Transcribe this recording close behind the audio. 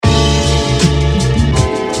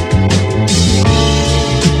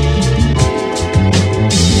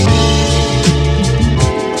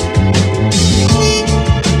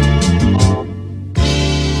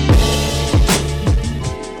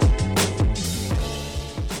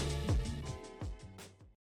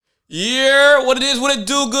Yeah, what it is, what it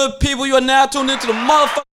do, good people. You are now tuned into the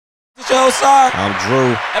motherfucking show side. I'm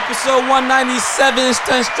Drew. Episode 197,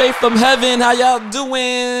 stand straight from heaven. How y'all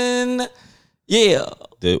doing? Yeah.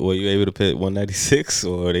 Were you able to pick 196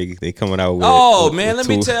 or they coming out with? Let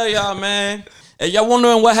me tell y'all, man. If y'all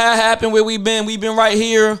wondering what happened, where we been right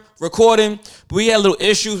here recording. But we had little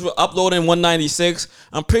issues with uploading 196.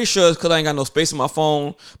 I'm pretty sure it's because I ain't got no space on my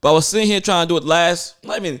phone. But I was sitting here trying to do it I was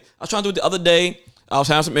trying to do it the other day. I was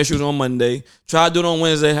having some issues on Monday. Tried to do it on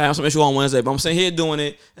Wednesday. Having some issues on Wednesday. But I'm sitting here doing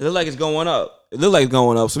it. It looks like it's going up.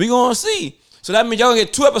 So we going to see. So that means y'all gonna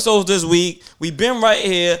get 2 episodes this week. We been right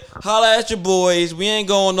here. Holla at your boys. We ain't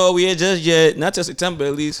going nowhere just yet. Not till September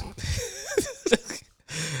at least.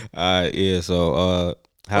 Yeah. So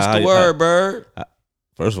what's the word, Bird?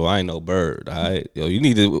 First of all, I ain't no bird. All right, yo, you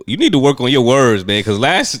need to work on your words, man. Because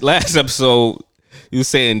last episode you was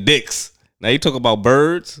saying dicks. Now you talk about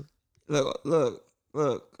birds. Look.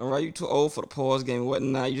 All right, you too old for the pause game and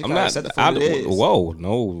whatnot. You just I'm gotta not. set the food it is. Whoa,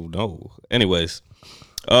 no. Anyways,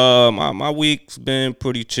 my week's been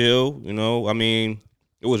pretty chill. You know, I mean,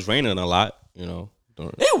 it was raining a lot. You know,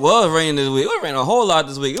 it was raining this week. It was raining a whole lot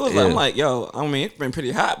this week. It was like, I'm like, yo, I mean, it's been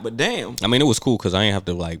pretty hot, but damn. I mean, it was cool because I ain't have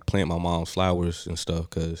to like plant my mom's flowers and stuff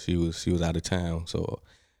because she was out of town, so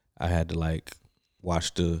I had to like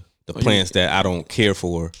watch the plants that I don't care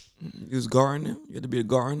for. You was gardening. You had to be a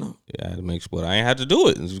gardener. Yeah, I had to make sure. I ain't had to do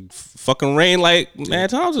it. It was fucking rain like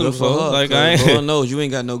mad times before. Like Lord knows you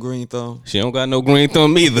ain't got no green thumb. She don't got no green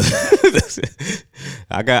thumb either.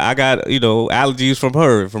 I got allergies from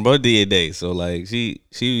her day. So like she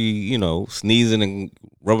sneezing and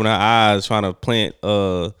rubbing her eyes trying to plant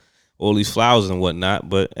all these flowers and whatnot.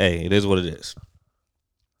 But hey, it is what it is.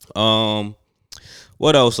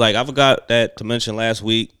 What else? Like I forgot to mention last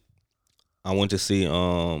week. I went to see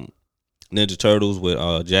Ninja Turtles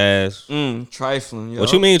with Jazz. Trifling. Yo.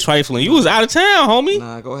 What you mean trifling? You was out of town, homie.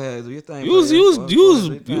 Nah, go ahead, do your thing. You was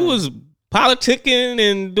politicking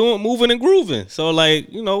and moving and grooving. So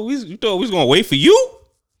like, you thought we was gonna wait for you?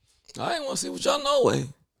 I ain't want to see what y'all know way.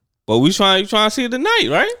 But you trying to see it tonight,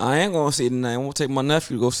 right? I ain't gonna see it tonight. I'm gonna take my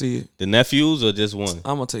nephew to go see it. The nephews or just one?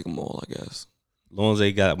 I'm gonna take them all, I guess. As long as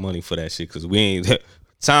they got money for that shit, because we ain't.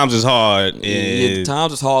 Times is hard. Yeah,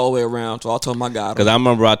 times is hard all the way around. So I told my guy. Because I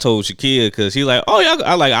remember I told Shakira, because she like, oh yeah,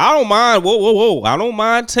 I don't mind. Whoa. I don't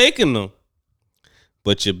mind taking them.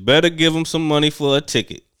 But you better give them some money for a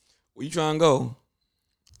ticket. Where you trying to go?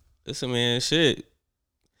 Listen, man, shit.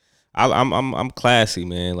 I'm classy,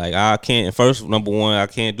 man. Like I can't. First, number one, I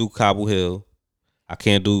can't do Cobble Hill. I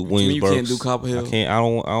can't do Williamsburg. You can't do Cobble Hill. I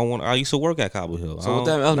don't want. I used to work at Cobble Hill. So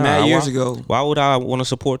that was mad years ago. Why would I want to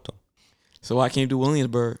support them? So why can't you do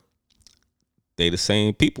Williamsburg? They the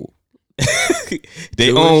same people.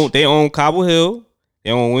 They own Cobble Hill. They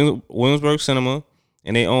own Williamsburg Cinema,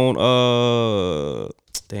 and they own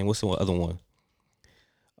what's the other one?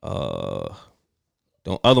 The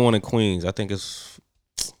other one in Queens. I think it's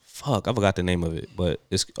I forgot the name of it, but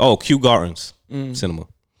it's Kew Gardens Cinema.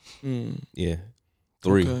 Yeah,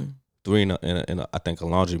 3 in I think a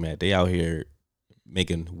laundromat. They out here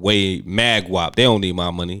making way mad guap. They don't need my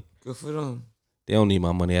money. Good for them. They don't need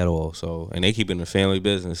my money at all. So, and they keep it in the family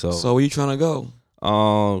business. So where you trying to go?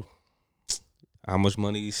 How much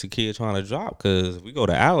money is Shakira trying to drop? Because if we go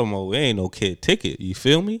to Alamo, it ain't no kid ticket. You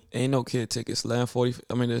feel me? Ain't no kid tickets.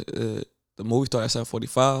 The movie started at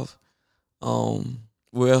 7:45.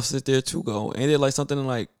 Where else is there to go? Ain't it like something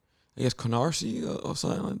like, I guess, Canarsie or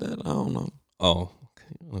something like that? I don't know. Oh,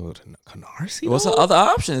 Canarsie? What's the other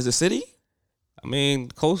option? Is the city? I mean,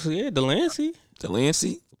 closer, yeah, Delancey.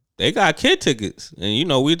 They got kid tickets.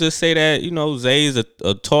 And, we just say that, Zay's a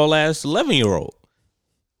tall-ass 11-year-old.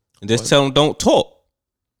 And just tell him don't talk.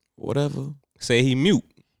 Whatever. Say he mute.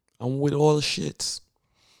 I'm with all the shits.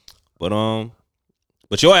 But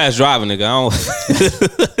your ass driving, nigga.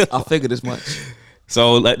 I figured as much.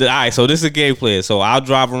 So, all right, so this is a game plan. So, I'll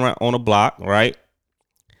drive around on the block, right?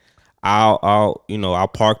 I'll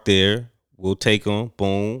park there. We'll take them,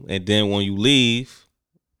 boom. And then when we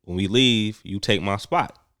leave, you take my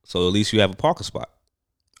spot. So at least you have a parking spot.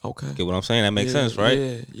 Okay. Get what I'm saying? That makes sense, right?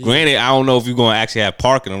 Yeah. Granted, I don't know if you're going to actually have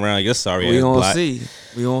parking around your sorry ass block. We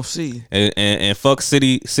gonna see. And fuck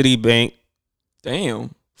Citibank.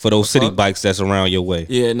 Damn. For those city bikes that's around your way.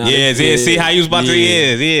 Yeah. See how you was about to.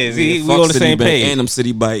 Yeah. See, we on the same page. And them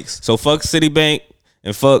city bikes. So fuck Citibank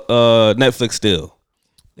and fuck Netflix still.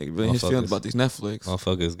 Nigga really his feelings about these Netflix.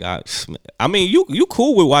 Motherfuckers got. I mean, you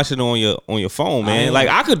cool with watching it on your phone, man. Like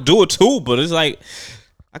I could do it too, but it's like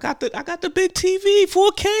I got the big TV,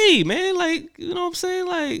 4K, man. Like, you know what I'm saying?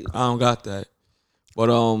 Like I don't got that. But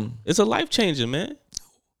it's a life changer, man.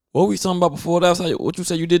 What were we talking about before that? What you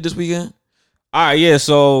said you did this weekend? All right, yeah.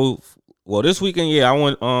 So, well, this weekend, yeah, I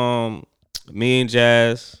went. Me and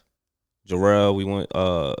Jazz, Jarrell, we went.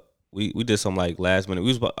 We did some like last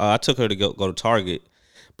minute. I took her to go to Target,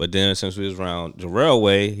 but then since we was around Jarrell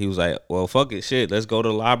way, he was like, "Well, fuck it, shit. Let's go to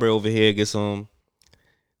the library over here, get some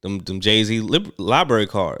them Jay-Z library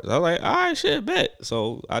cards." I was like, "All right, shit, bet."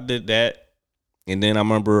 So I did that, and then I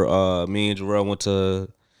remember me and Jarrell went to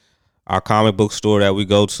our comic book store that we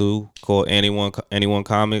go to called Anyone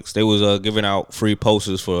Comics. They was giving out free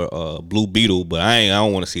posters for Blue Beetle, but I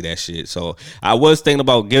don't want to see that shit. So I was thinking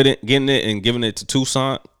about getting it and giving it to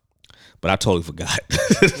Tucson, but I totally forgot.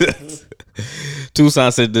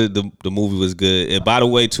 Tucson said the movie was good. And by the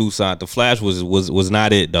way, Tucson, the Flash was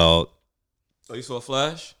not it, dog. So you saw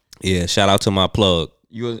Flash? Yeah, shout out to my plug.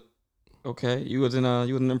 You was okay. You wasn't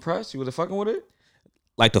impressed? You wasn't fucking with it?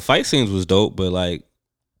 Like the fight scenes was dope, but like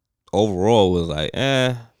overall was like,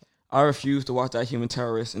 eh. I refuse to watch that human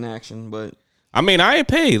terrorist in action, but I mean, I ain't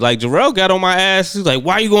paid. Like Jarrell got on my ass. He's like,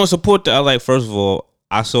 why you going to support that? I was like, first of all,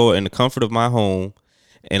 I saw it in the comfort of my home,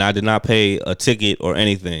 and I did not pay a ticket or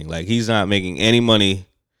anything. Like he's not making any money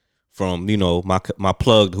from my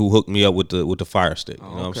plug who hooked me up with the fire stick. You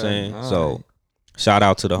know what I'm saying? All so right. Shout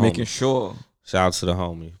out to the homie. Making sure. Shout out to the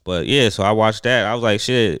homie. But yeah, so I watched that. I was like,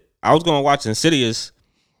 shit. I was gonna watch Insidious,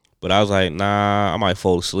 but I was like, nah, I might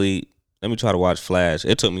fall asleep. Let me try to watch Flash.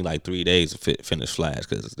 It took me like 3 days to finish Flash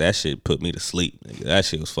because that shit put me to sleep. Nigga. That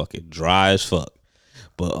shit was fucking dry as fuck.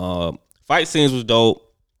 But fight scenes was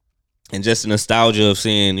dope, and just the nostalgia of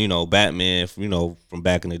seeing Batman from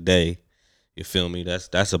back in the day. You feel me?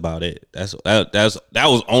 That's about it. That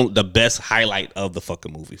was on the best highlight of the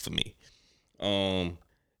fucking movie for me.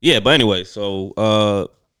 Yeah, but anyway, so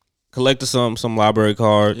collected some library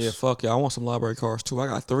cards. Yeah, fuck yeah, I want some library cards too. I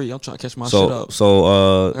got 3. I'm trying to catch my shit up.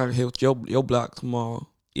 So I gotta hit your block tomorrow.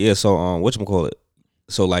 Yeah, so whatchamacallit?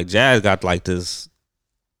 So like Jazz got like this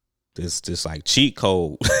like cheat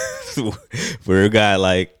code where it got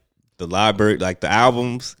like the library, like the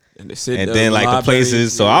albums, and then like the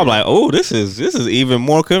places. So I'm like, oh, this is even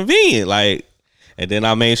more convenient. Like, and then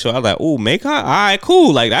I made sure I was like, oh, make all right,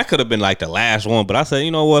 cool. Like that could have been like the last one, but I said,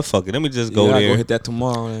 you know what, fuck it, let me just go there. I go hit that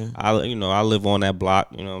tomorrow. Then. I live on that block.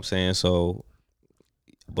 You know what I'm saying? So,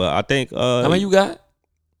 but I think how many you got?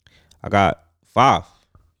 I got 5.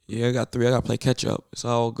 Yeah, I got 3. I gotta play catch up. It's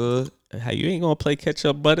all good. Hey, you ain't gonna play catch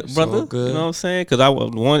up, brother. All good. You know what I'm saying? Because I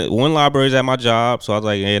one library's at my job, so I was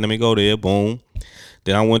like, hey, let me go there. Boom.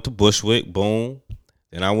 Then I went to Bushwick. Boom.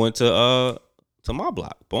 Then I went to my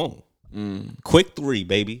block. Boom. Quick 3,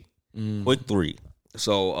 baby. Quick 3.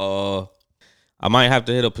 So I might have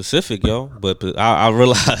to hit a Pacific, yo. But I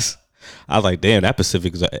realized I was like, damn, that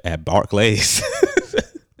Pacific is at Barclays.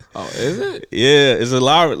 Oh, is it? Yeah, it's a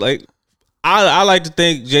lot. Like I like to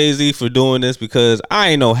thank Jay-Z for doing this because I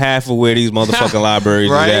ain't know half of where these motherfucking libraries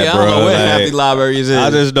right? is at, bro. I don't know where half the libraries is. I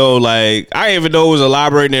just know, like, I didn't even know it was a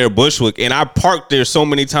library near Bushwick, and I parked there so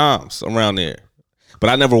many times around there, but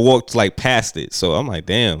I never walked like past it. So I'm like,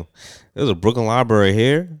 damn, there's a Brooklyn Library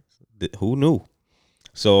here. Who knew?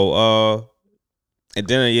 So and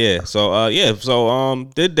then so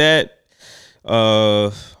did that.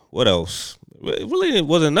 What else? It really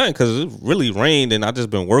wasn't nothing because it really rained and I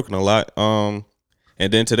just been working a lot. And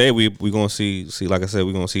then today we gonna see like I said,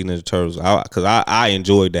 we gonna see Ninja Turtles because I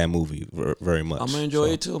enjoyed that movie very much. I'm gonna enjoy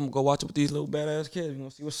it too. I'm gonna go watch it with these little badass kids. We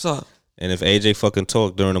gonna see what's up. And if AJ fucking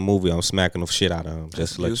talk during the movie, I'm smacking the shit out of him.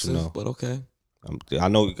 Just to let you know. But okay. I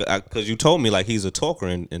know because you told me like he's a talker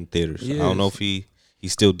in theaters. I don't know if he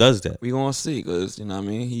still does that. We gonna see because you know what I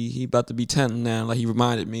mean. He about to be 10 now. Like he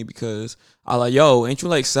reminded me because I like, yo, ain't you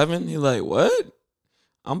like 7? He like, what?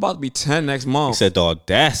 I'm about to be 10 next month. He said the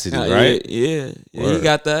audacity, right? Yeah. He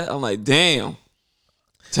got that. I'm like, damn,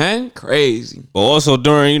 10, crazy. But also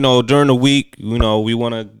during the week, we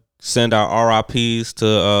want to send our RIPs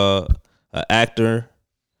to an actor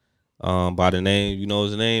by the name. You know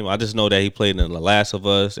his name? I just know that he played in The Last of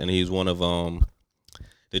Us, and he's one of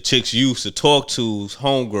the chicks you used to talk to's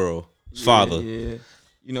homegirl's father. Yeah.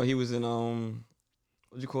 He was in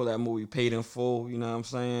what you call that movie? Paid in Full. You know what I'm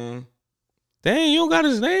saying? Dang, you don't got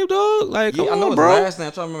his name, dog? Like, yeah, come I know on, his bro. last name.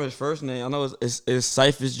 I'm trying to remember his first name. I know it's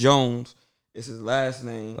Cyphers Jones. It's his last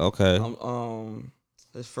name. Okay.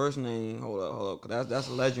 His first name. Hold up. That's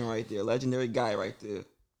a legend right there. Legendary guy right there.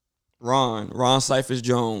 Ron Cyphers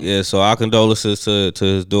Jones. Yeah. So our condolences to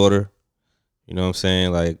his daughter. You know what I'm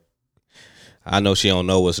saying? Like, I know she don't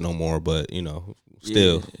know us no more, but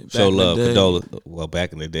still show love, condolence. Well,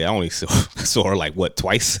 back in the day, I only saw her like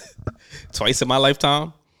twice in my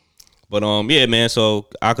lifetime. But yeah, man. So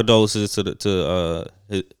our condolences to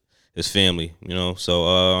his family. You know,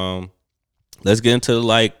 so let's get into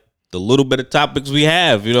like the little bit of topics we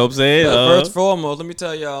have. You know what I'm saying? First and foremost, let me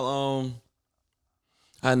tell y'all.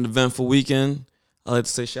 I had an eventful weekend. I like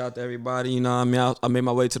to say shout out to everybody. You know what I mean? I made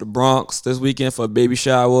my way to the Bronx this weekend for a baby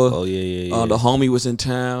shower. Oh, yeah. The homie was in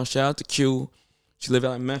town. Shout out to Q. She live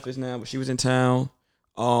out in Memphis now, but she was in town.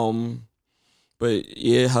 But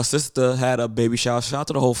yeah, her sister had a baby shower. Shout out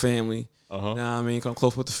to the whole family. You know what I mean? Come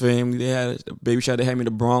close with the family. They had a baby shower. They had me in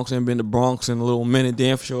the Bronx. I ain't been to the Bronx in a little minute.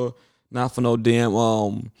 Damn for sure. Not for no damn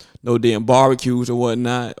barbecues or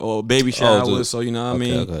whatnot or baby showers. So you know what I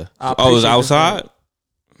mean? Okay. It was outside?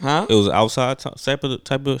 Huh? It was outside type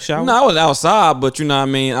of shower? No, I was outside, but you know what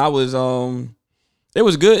I mean? I was it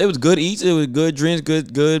was good. It was good eats. It was good drinks,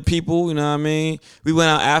 good people, you know what I mean? We went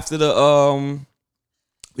out after the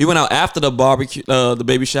barbecue, the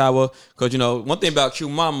baby shower, cuz you know, one thing about Q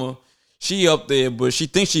mama, she up there, but she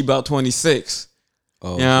thinks she about 26.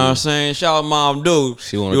 Oh, you know what I'm saying? Shout out Mom Dude.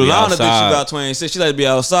 She want to be outside. Think she about 26. She like to be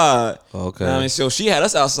outside. Okay. You know what I mean? So she had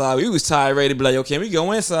us outside. We was tired, ready to be like, yo, can we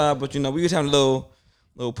go inside? But you know, we was having a little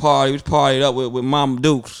party. We was partied up with Mama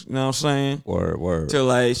Dukes. You know what I'm saying? Word. Till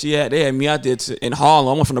like they had me out there in Harlem.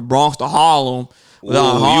 I went from the Bronx to Harlem. You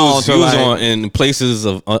was in places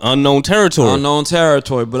of unknown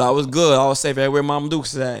territory. But I was good. I was safe everywhere Mama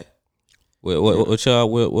Dukes is at. What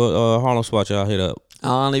Harlem spot y'all hit up? I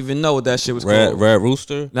don't even know what that shit was called. Red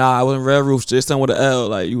Rooster? Nah, it wasn't Red Rooster. It's something with an L.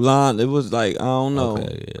 Like, you lying. It was like, I don't know.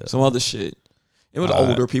 Okay, yeah. Some other shit. It was an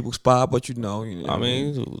older people's spot, but you know. I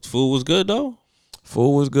mean, food was good, though.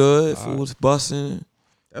 Food was good. Food was busting.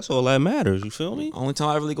 That's all that matters. You feel me? Only time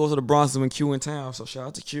I really go to the Bronx is when Q in town. So shout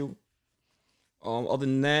out to Q. Other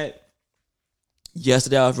than that,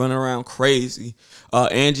 yesterday I was running around crazy.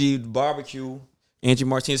 Angie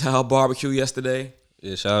Martinez had her barbecue yesterday.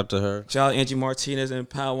 Yeah, shout out to her. Shout out Angie Martinez and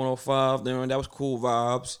Power 105. That was cool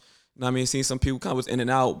vibes. You know what I mean? Seeing some people kind of was in and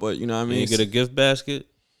out, but you know what I mean? You get a gift basket?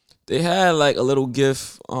 They had like a little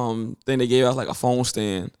gift thing they gave us, like a phone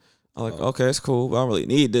stand. I'm like, okay, it's cool. I don't really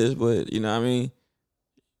need this, but you know what I mean?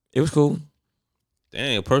 It was cool.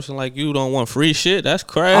 Dang, a person like you don't want free shit? That's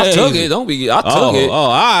crazy. I took it. I took it. Oh, all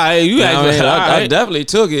right. I definitely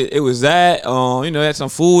took it. It was that. Had some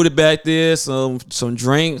food back there, some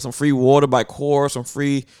drink, some free water by Core, some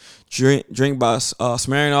free drink by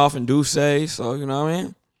Smirnoff and Douce. So, you know what I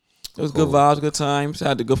mean? It was good vibes, good times.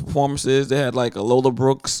 Had the good performances. They had like a Lola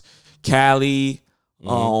Brooks, Callie,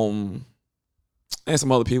 and some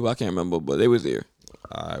other people I can't remember, but they was there.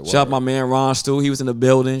 All right, shout out my man Ron Stu. He was in the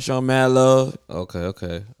building, showing mad love.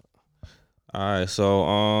 Okay. All right,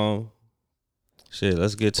 so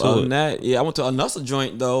let's get to it. That, yeah, I went to another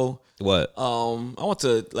joint though. What? I went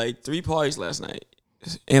to like 3 parties last night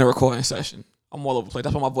in a recording session. I'm all over the place.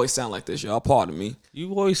 That's why my voice sound like this, y'all. Pardon me.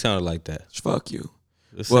 You always sounded like that. Fuck you.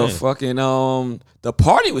 Fucking the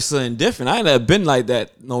party was something different. I ain't never been like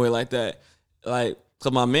that, nowhere like that. Like,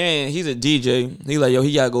 cause my man, he's a DJ. He like, yo,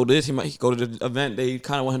 he gotta go to this. He might go to the event. They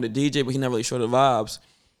kind of want him to DJ, but he never really showed the vibes.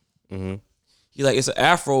 Mm-hmm. He like, it's an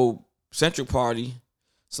Afro-centric party.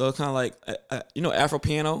 So it's kind of like, Afro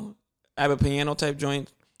piano, Abba piano type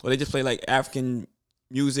joint, where they just play like African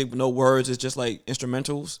music with no words. It's just like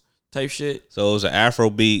instrumentals type shit. So it was an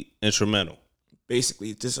Afrobeat instrumental.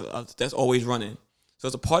 Basically, just that's always running. So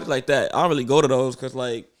it's a party like that. I don't really go to those because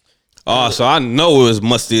like. So I know it was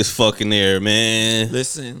musty as fuck in there, man.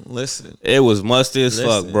 Listen. It was musty as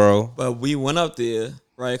fuck, bro. But we went up there,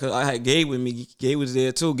 right? Because I had Gabe with me. Gabe was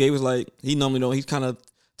there too. Gabe was like, he normally don't. He's kind of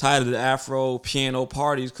tired of the Afro piano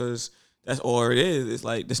parties because that's all it is. It's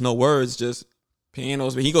like there's no words, just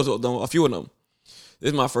pianos. But he goes to a few of them. This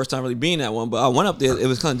is my first time really being that one. But I went up there. It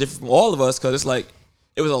was kind of different from all of us because it's like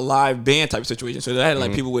it was a live band type of situation. So they had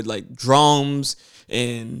like people with like drums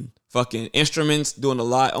and fucking instruments doing a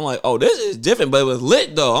lot. I'm like, oh, this is different, but it was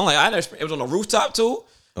lit though. I'm like, it was on the rooftop too.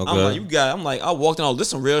 Okay. I'm like, I walked in. Oh, this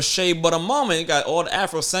some real shade, but a moment. It got all the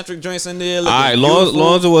Afrocentric joints in there. All right,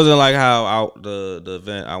 long as it wasn't like how the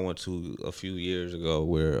event I went to a few years ago,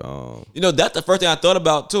 where that's the first thing I thought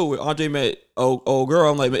about too. Where Andre met old girl.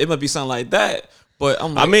 I'm like, it must be something like that. But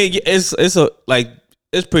I'm like, I mean,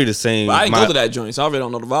 it's pretty the same. But I didn't go to that joint, so I really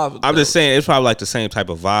don't know the vibe. I'm just saying it's probably like the same type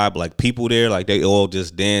of vibe. Like people there, like they all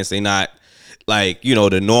just dance. They not like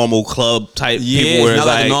the normal club type people where it's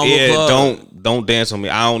like don't dance on me.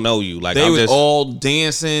 I don't know you. Like they was all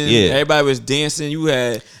dancing. Yeah, everybody was dancing.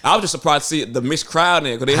 I was just surprised to see the mixed crowd in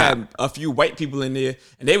there because they had a few white people in there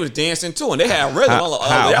and they was dancing too, and they had rhythm.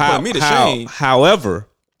 That put me to shame. However,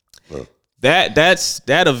 that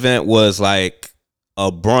event was like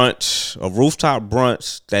a rooftop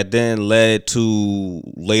brunch that then led to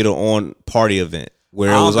later on party event. where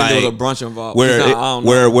I it don't was think like there was a brunch involved.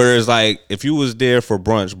 Where it's like if you was there for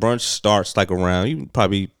brunch starts like around, you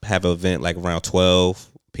probably have an event like around 12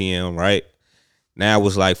 p.m. right? Now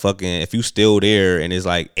it's like fucking if you still there and it's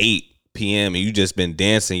like 8 p.m. and you just been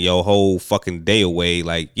dancing your whole fucking day away,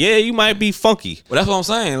 like yeah, you might be funky. But that's what I'm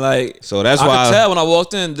saying. Like, so that's I why could tell when I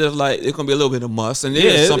walked in, there's like it's gonna be a little bit of must, and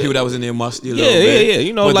there's some people that was in there musty a little bit. Yeah.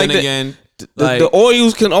 You know, but like then again. The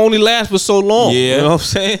oils can only last for so long. Yeah. You know what I'm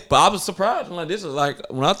saying? But I was surprised. I'm like, this is like,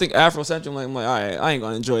 when I think Afrocentric, I'm like, all right, I ain't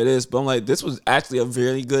going to enjoy this. But I'm like, this was actually a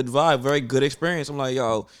very good vibe, very good experience. I'm like,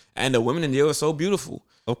 yo, and the women in there were so beautiful.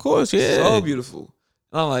 Of course, yeah. So beautiful.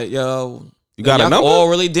 And I'm like, yo. You got a number? All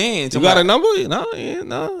really dance. You got a number?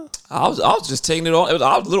 No. I was just taking it all.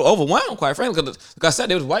 I was a little overwhelmed, quite frankly. Because like I said,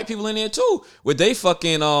 there was white people in there too with they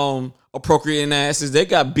fucking appropriating asses. They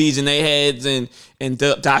got beads in their heads and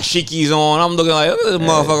dashikis on. I'm looking like, look at this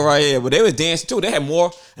motherfucker right here. But they was dancing too. They had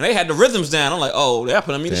more, and they had the rhythms down. I'm like, oh, they're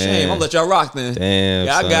putting me to shame. I'm gonna let y'all rock then. Damn,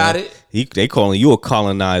 yeah, I got it. They calling you a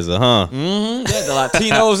colonizer, huh? Mm-hmm. They had the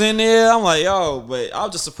Latinos in there. I'm like, yo, but I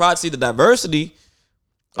was just surprised to see the diversity.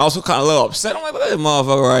 I was kind of a little upset. I'm like, look at this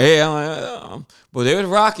motherfucker right here. I'm like, but they was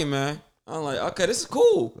rocking, man. I'm like, okay, this is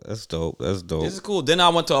cool. That's dope. This is cool. Then I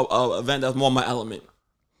went to a event that was more my element.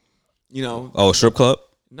 You know. Oh, strip club?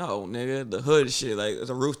 No, nigga. The hood shit. Like, it's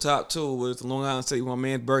a rooftop, too. Where it's Long Island City. My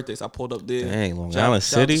man's birthday, so I pulled up there. Dang, Long Island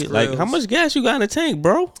City? Like, how much gas you got in the tank,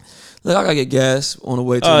 bro? Look, I gotta get gas on the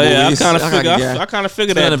way to the I movies. kind of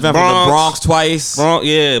figured that. The Bronx twice.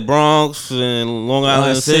 Bronx and Long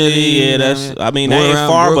Island City. Yeah, that's. I mean, that ain't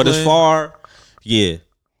far, Brooklyn. But it's far. Yeah,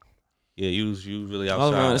 you really outside. I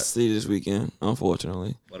was around the city this weekend,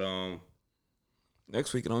 unfortunately. But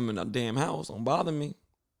next weekend I'm in that damn house. Don't bother me.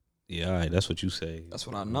 Yeah, all right. That's what you say. That's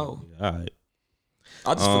what I know. Yeah, all right.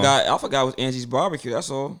 I just forgot. I forgot it was Angie's barbecue. That's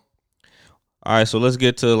all. All right, so let's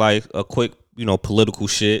get to like a quick, political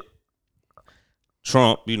shit.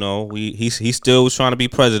 Trump, he still was trying to be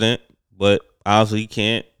president, but obviously he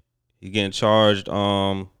can't. He getting charged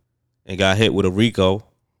and got hit with a RICO,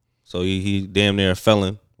 so he damn near a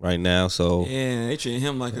felon right now. So yeah, they treating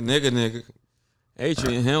him like a nigga. They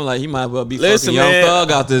treating him like he might well be fucking Young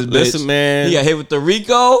Thug out this bitch. Listen, man, he got hit with the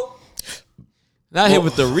RICO. Not hit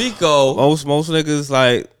with the RICO. Most niggas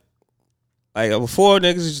like before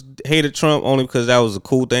niggas hated Trump only because that was a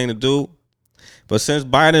cool thing to do. But since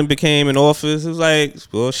Biden became in office, it was like,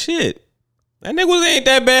 well, shit. That nigga ain't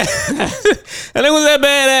that bad. That nigga was that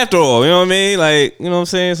bad after all. You know what I mean? Like, you know what I'm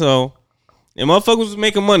saying? So, and motherfuckers was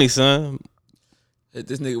making money, son.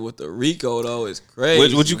 This nigga with the RICO, though, is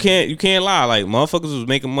crazy. Which you can't lie. Like, motherfuckers was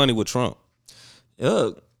making money with Trump. Yeah.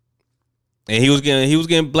 And he was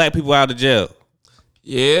getting black people out of jail.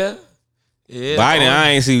 Yeah. Yeah. Biden, I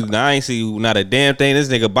ain't see not a damn thing this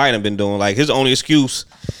nigga Biden been doing. Like, his only excuse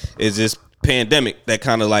is this pandemic that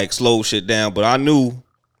kind of like slowed shit down. But I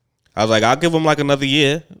was like, I'll give him like another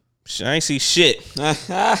year. I ain't see shit.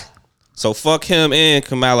 So fuck him and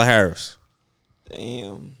Kamala Harris.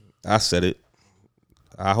 Damn. I said it.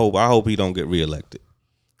 I hope he don't get reelected.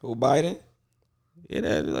 Who, Biden?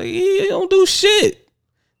 Yeah, he don't do shit.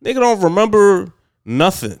 Nigga don't remember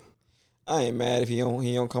nothing. I ain't mad if he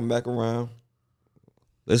don't come back around.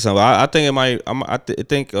 Listen, I think it might. I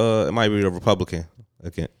think it might be a Republican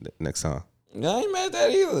again next time. I ain't mad at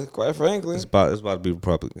that either. Quite frankly, it's about to be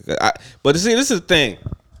Republican. But see, this is the thing.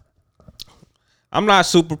 I'm not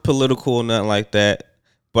super political or nothing like that,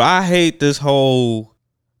 but I hate this whole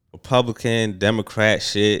Republican Democrat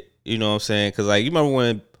shit. You know what I'm saying? Because like you remember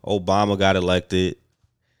when Obama got elected,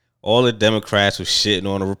 all the Democrats was shitting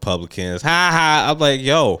on the Republicans. I'm like,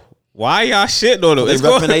 yo. Why y'all shitting on them? They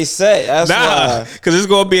repping they set. That's why. Because it's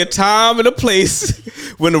going to be a time and a place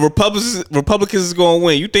when the Republicans is going to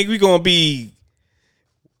win. You think we going to be,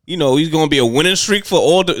 he's going to be a winning streak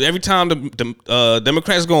for every time the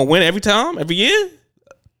Democrats going to win every time, every year?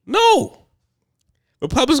 No.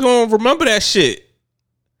 Republicans going to remember that shit.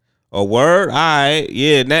 A word? All right.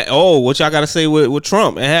 Yeah. What y'all got to say with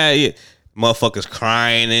Trump? Motherfuckers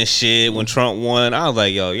crying and shit when Trump won. I was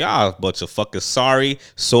like, yo, y'all a bunch of fucking sorry,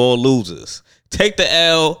 sore losers. Take the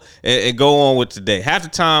L and go on with today. Half the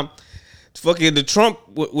time, fucking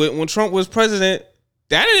when Trump was president,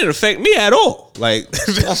 that didn't affect me at all. Like,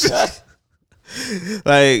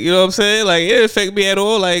 like, you know what I'm saying? Like, it didn't affect me at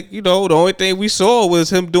all. Like, the only thing we saw was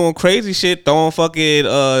him doing crazy shit, throwing fucking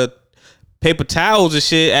paper towels and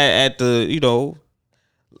shit at the,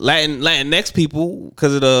 Latinx people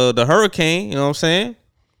because of the hurricane, you know what I'm saying,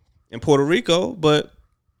 in Puerto Rico,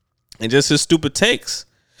 and just his stupid takes.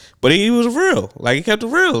 But he was real. Like, he kept it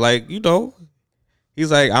real. Like, he's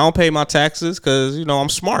like, I don't pay my taxes because, I'm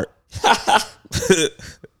smart. I'll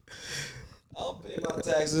pay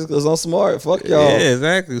Taxes because I'm smart. Fuck y'all. Yeah,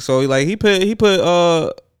 exactly. So like he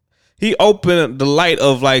opened the light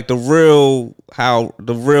of like how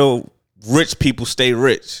the real rich people stay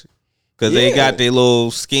rich because they got their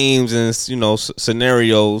little schemes and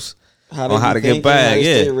scenarios on how to get back.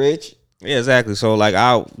 Stay rich. Yeah, exactly. So like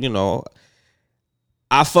I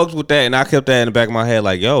fucked with that and I kept that in the back of my head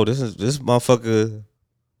like, yo, this motherfucker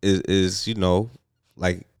is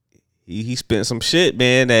like he spent some shit,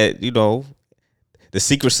 man, that the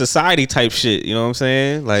secret society type shit, you know what I'm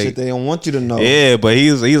saying? Like shit they don't want you to know. Yeah, but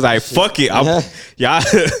he's like, fuck it. Y'all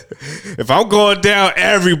if I'm going down,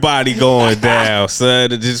 everybody going down,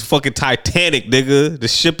 son. It's just fucking Titanic, nigga. The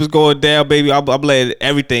ship is going down, baby. I'm letting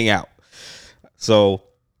everything out. So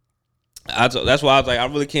that's why I was like, I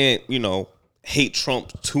really can't, hate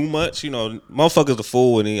Trump too much. Motherfucker's a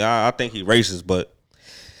fool and I think he racist, but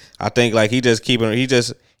I think like he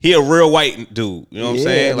a real white dude. You know what I'm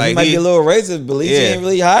saying? Like he might be a little racist, but he ain't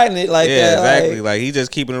really hiding it like that. Exactly. Like he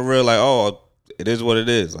just keeping it real. Like, oh, it is what it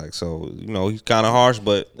is. Like, so he's kind of harsh,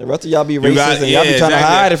 but the rest of y'all be racist and y'all be trying to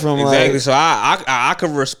hide it from him. Exactly. Like, so I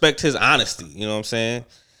could respect his honesty. You know what I'm saying?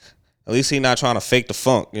 At least he not trying to fake the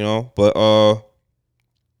funk. But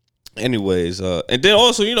anyways, and then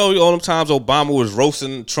also all them times Obama was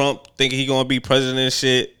roasting Trump, thinking he gonna be president and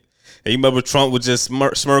shit. And you remember Trump was just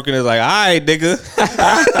smirking. It's like, all right, nigga.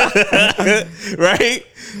 Right?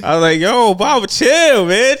 I was like, yo, Obama, chill,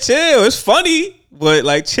 man. Chill. It's funny, but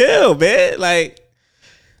like, chill, man. Like,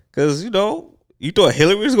 because, you thought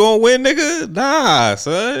Hillary was going to win, nigga? Nah,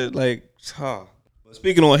 son. Like, But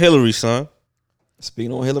speaking on Hillary, son.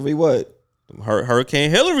 Speaking on Hillary, what? Hurricane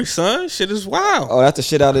Hillary, son. Shit is wild. Oh, that's the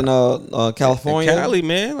shit out in California? In Cali,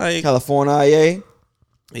 man. Like California,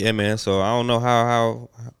 yeah, man. So I don't know how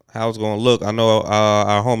it's gonna look. I know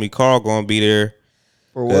our homie Carl gonna be there.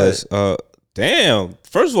 For what? Damn.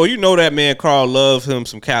 First of all, that man Carl loves him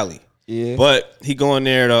some Cali. Yeah. But he going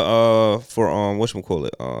there to for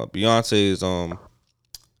whatchamacallit, Beyonce's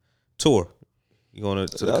tour. He going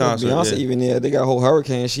to the concert. Beyonce even there. They got a whole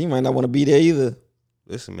hurricane. She might not want to be there either.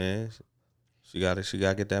 Listen, man. She gotta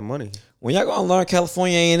get that money. When y'all gonna learn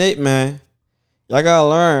California ain't it, man? Y'all gotta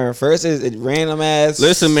learn. First is it random ass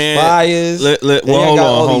fires. Hold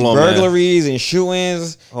on, burglaries and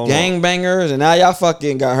shootings, gangbangers, and now y'all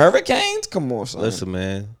fucking got hurricanes? Come on, son. Listen,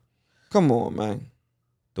 man. Come on, man.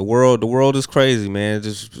 The world is crazy, man.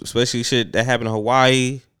 Just especially shit that happened in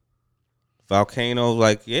Hawaii. Volcanoes,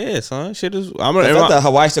 like, yeah, son. Shit is I thought that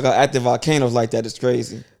Hawaii still got active volcanoes like that. It's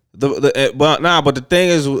crazy. But the thing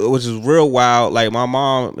is, which is real wild, like my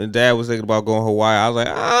mom and dad was thinking about going to Hawaii. I was like,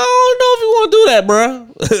 I don't know if you want to do that, bro.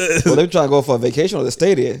 Well, they trying to go for a vacation or to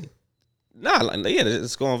stay there. Nah, like, yeah,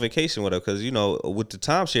 let's go on vacation with her because with the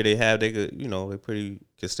timeshare they have, they could, they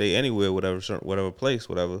could stay anywhere, whatever place,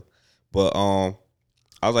 whatever. But I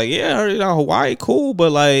was like, yeah, Hawaii, cool,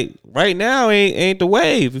 but like right now ain't the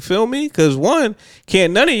wave. You feel me? Because one,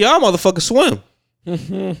 can't none of y'all motherfuckers swim.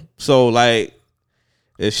 So like.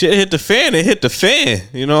 If shit hit the fan, it hit the fan,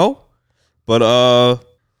 But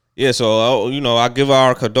yeah, so I give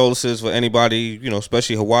our condolences for anybody,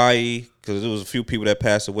 especially Hawaii, because there was a few people that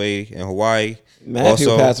passed away in Hawaii. Mad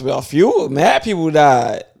people passed away. A few mad people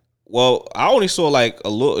died. Well, I only saw like a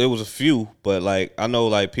little. It was a few, but like I know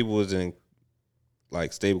like people was in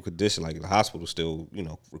like stable condition, like the hospital still,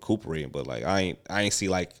 recuperating. But like I ain't see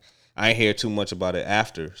like I ain't hear too much about it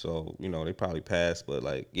after. So they probably passed. But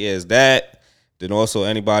like yeah, it's that. Then also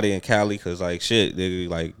anybody in Cali, cause like shit, nigga,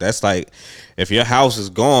 like that's like if your house is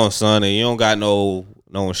gone, son, and you don't got no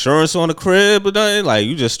insurance on the crib or nothing, like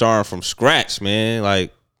you just starting from scratch, man.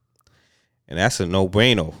 Like, and that's a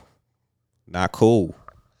no-brainer. Not cool.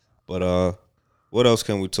 But what else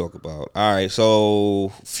can we talk about? All right,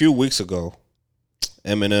 so a few weeks ago,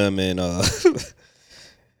 Eminem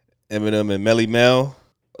and Melly Mel,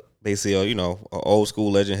 basically, an old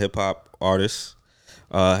school legend hip hop artist,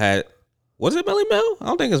 had. Was it Melly Mel? I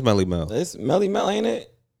don't think it's Melly Mel. It's Melly Mel, ain't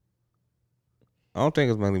it? I don't think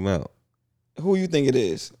it's Melly Mel. Who you think it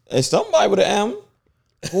is? It's somebody with an M.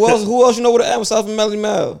 Who else with an M aside from Melly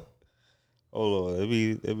Mel? Hold on. Let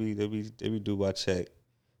me do my check.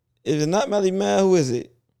 If it's not Melly Mel, who is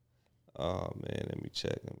it? Oh man, let me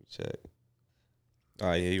check. All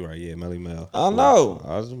right, yeah, you're right. Yeah, Melly Mel. I don't know.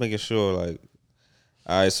 I was just making sure, like.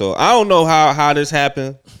 All right, so I don't know how this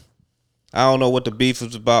happened. I don't know what the beef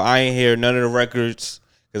was about. I ain't hear none of the records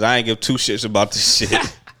because I ain't give two shits about this shit.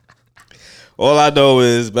 All I know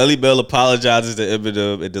is Melly Mel apologizes to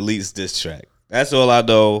Eminem and deletes this track. That's all I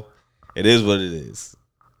know. It is what it is.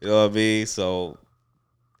 You know what I mean? So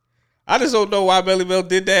I just don't know why Melly Mel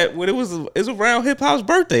did that when it was around hip hop's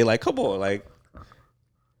birthday. Like, come on, like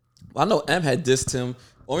I know M had dissed him.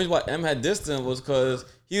 The only reason why M had dissed him was because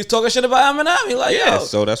he was talking shit about Eminem. He like, Yeah, yo.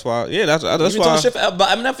 so that's why. Yeah, that's He been why. talking shit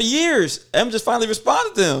about Eminem for years. M just finally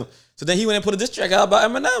responded to him. So then he went and put a diss track out about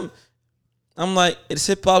Eminem. I'm like, it's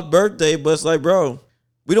hip hop's birthday, but it's like, bro,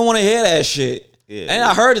 we don't want to hear that shit. Yeah, and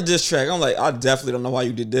I heard the diss track. I'm like, I definitely don't know why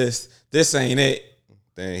you did this. This ain't it.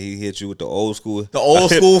 Then he hit you with the old school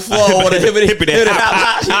flow or the hippity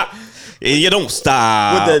hop. You don't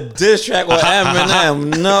stop with the diss track with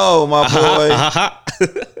Eminem. No, my boy.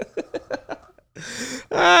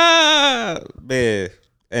 Man.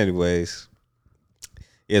 Anyways,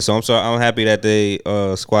 yeah. So I'm sorry. I'm happy that they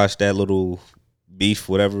squashed that little beef,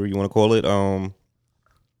 whatever you want to call it.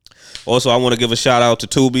 Also, I want to give a shout out to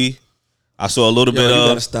Tubi. I saw a little bit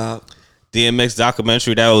of DMX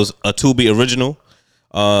documentary that was a Tubi original.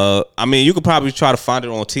 I mean, you could probably try to find it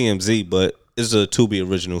on TMZ, but it's a Tubi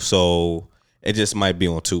original, so it just might be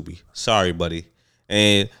on Tubi. Sorry, buddy.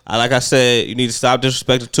 And like I said, you need to stop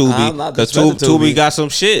disrespecting Tubi because Tubi got some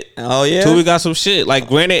shit. Oh yeah, Tubi got some shit. Like,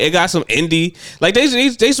 granted, it got some indie. Like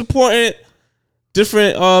they supporting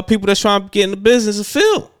different people that's trying to get in the business of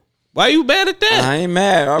film. Why are you mad at that? I ain't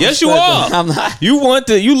mad. Yes, you are. I'm not. You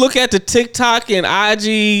look at the TikTok and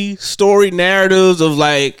IG story narratives of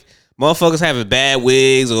like motherfuckers having bad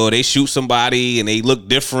wigs or they shoot somebody and they look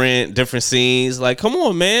different scenes. Like, come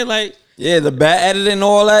on, man. Like, yeah, the bad editing and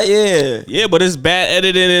all that. Yeah, yeah, but it's bad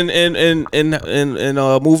editing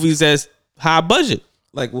in movies that's high budget.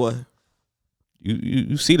 Like what?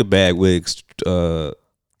 You see the bad wigs.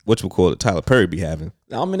 Whatchamacallit, Tyler Perry be having.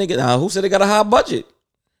 I mean, who said they got a high budget?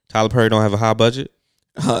 Tyler Perry don't have a high budget.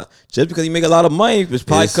 Just because he make a lot of money, it's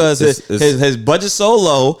probably because his budget's so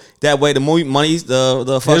low. That way, the movie money's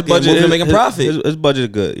the fucking movie making profit. His budget is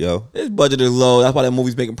good, yo. His budget is low. That's why that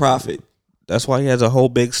movie's making profit. That's why he has a whole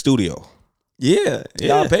big studio. Yeah,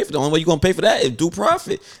 y'all pay for the only way you gonna pay for that is do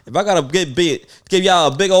profit. If I gotta give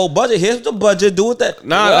y'all a big old budget, here's the budget. Do with that.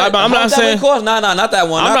 Nah, I'm not saying. Nah, not that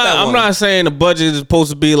one. I'm not saying the budget is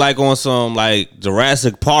supposed to be like on some like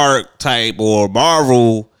Jurassic Park type or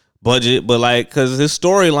Marvel budget, but like, because his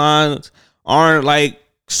storylines aren't like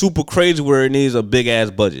super crazy where it needs a big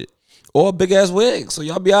ass budget or a big ass wig. So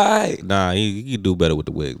y'all be all right. Nah, he can do better with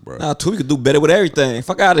the wig, bro. Nah, Tubi could do better with everything.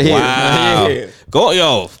 Fuck out of here. Wow. Yeah. Go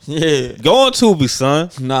on Tubi,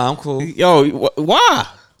 son. Nah, I'm cool. Yo, why?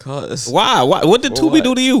 Cause why? What did Tubi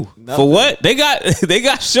do to you? Nothing. For what? They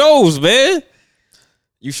got shows, man.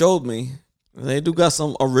 You showed me. They do got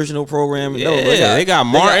some original programming. Yeah, they got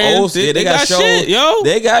Martin. They got shows, shit, yo.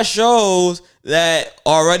 They got shows that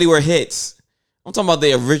already were hits. I'm talking about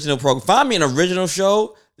the original program. Find me an original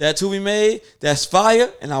show that Tubi made that's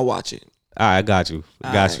fire, and I'll watch it. All right, I got you.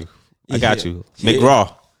 I got you.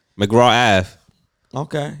 McGraw Ave.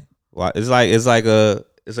 Okay.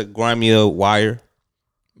 It's a grimier wire.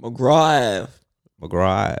 McGraw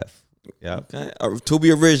Ave. Yeah. Okay.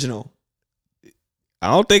 Tubi original. I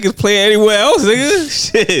don't think it's playing anywhere else,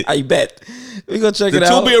 nigga. Shit. I bet. We gonna check it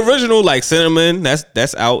out. The Tubi original, like Cinnamon,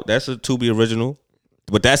 that's out. That's a Tubi original.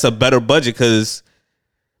 But that's a better budget because,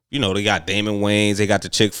 you know, they got Damon Wayans. They got the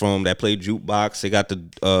chick from that played Jukebox. They got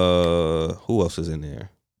the who else is in there?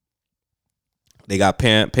 They got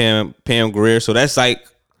Pam Grier. So that's like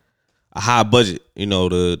a high budget. You know,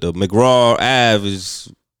 the McGraw Ave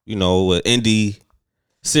is, you know, an indie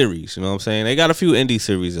series. You know what I'm saying? They got a few indie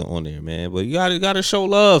series on there, man. But you gotta show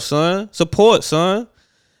love, son. Support, son.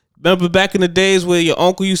 Remember back in the days where your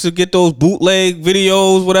uncle used to get those bootleg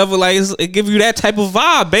videos, whatever, like it give you that type of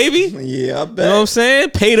vibe, baby. Yeah, I bet. You know what I'm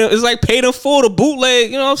saying? It's like pay them for the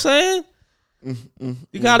bootleg, you know what I'm saying?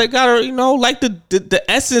 You gotta, you know, like the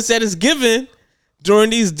essence that is given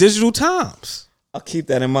during these digital times. I'll keep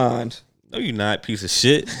that in mind. No, you're not, piece of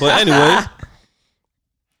shit. But anyway.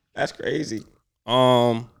 That's crazy.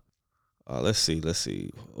 Let's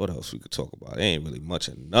see. What else we could talk about? It ain't really much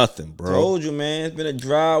of nothing, bro. Told you, man. It's been a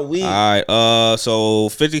dry week. All right. So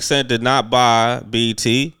 50 Cent did not buy BET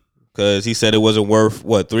because he said it wasn't worth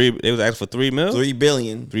what? It was asking for $3 million? $3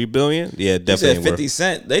 billion. $3 billion? Yeah, definitely. He said 50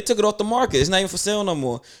 Cent. They took it off the market. It's not even for sale no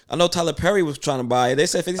more. I know Tyler Perry was trying to buy it. They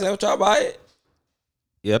said 50 Cent was trying to buy it.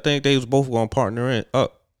 Yeah, I think they was both going to partner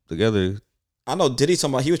up together. I know Diddy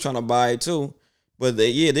talking about he was trying to buy it too. But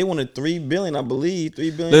they wanted $3 billion, I believe.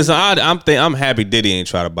 $3 billion. Listen, I'm happy Diddy ain't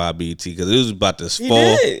try to buy BET because it was about to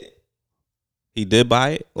fall. He did buy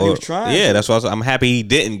it. He was trying. Yeah, that's why I'm happy he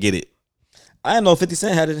didn't get it. I didn't know 50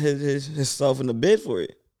 Cent had his stuff in the bid for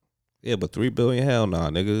it. Yeah, but $3 billion, hell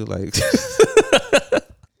nah, nigga. Like,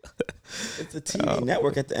 it's a TV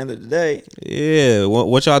network at the end of the day. Yeah,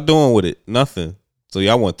 what y'all doing with it? Nothing. So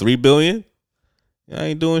y'all want $3 billion? Y'all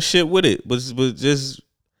ain't doing shit with it, but just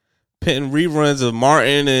pitting reruns of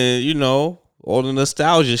Martin and, you know, all the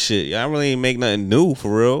nostalgia shit. Y'all really ain't make nothing new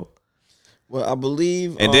for real. Well, I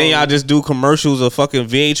believe. And then y'all just do commercials of fucking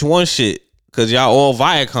VH1 shit. Cause y'all all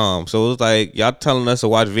Viacom. So it's like y'all telling us to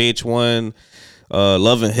watch VH1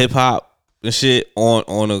 Love and Hip Hop and shit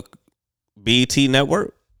on a BET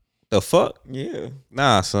network. The fuck? Yeah.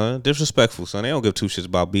 Nah, son. Disrespectful, son. They don't give two shits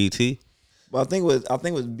about BET. But I think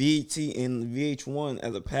it was BET and VH1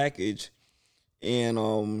 as a package.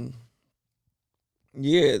 And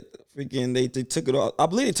yeah, freaking they took it off. I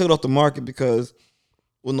believe they took it off the market because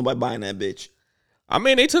wasn't nobody buying that bitch. I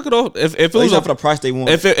mean, they took it off. If it was for the price they want.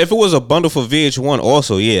 If it was a bundle for VH1,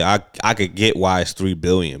 also, yeah, I could get why it's $3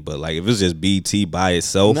 billion. But like, if it's just BT by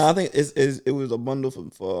itself, no, I think it was a bundle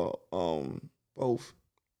for both.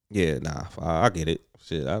 Yeah, nah, I get it.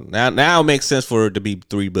 Shit, now it makes sense for it to be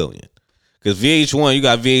 $3 billion. Because VH1, you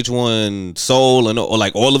got VH1 Soul or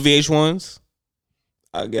like all the VH1s.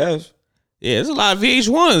 I guess. Yeah, there's a lot of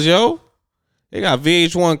VH1s, yo. They got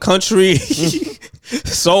VH1 Country,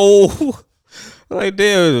 Soul. Like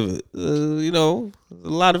there, you know, a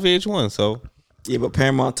lot of VH1. So yeah, but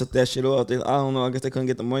Paramount took that shit off. I don't know. I guess they couldn't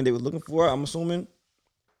get the money they were looking for. I'm assuming.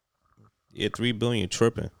 Yeah, $3 billion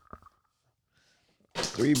tripping.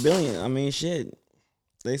 $3 billion. I mean, shit.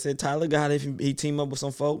 They said Tyler got it if he team up with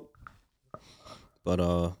some folk. But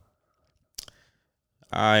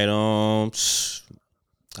I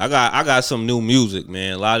got some new music,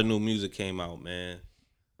 man. A lot of new music came out, man.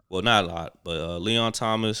 Well, not a lot, but Leon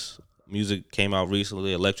Thomas music came out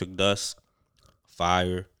recently. Electric Dust,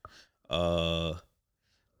 fire.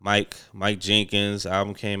 Mike Jenkins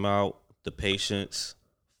album came out. The Patience,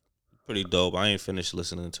 pretty dope. I ain't finished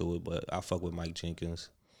listening to it, but I fuck with Mike Jenkins.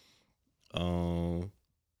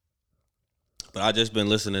 But I just been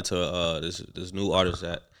listening to this new artist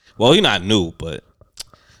that, well, he not new, but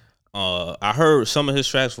I heard some of his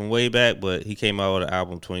tracks from way back, but he came out with an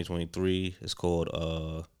album 2023. It's called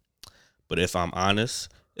But If I'm Honest.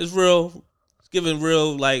 It's real. It's giving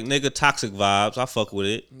real like nigga toxic vibes. I fuck with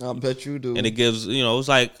it. I bet you do. And it gives, you know, it's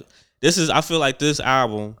like I feel like this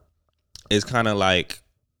album is kind of like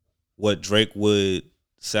what Drake would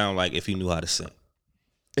sound like if he knew how to sing.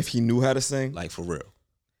 If he knew how to sing? Like for real.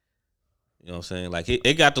 You know what I'm saying? Like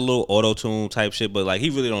it got the little auto-tune type shit, but like he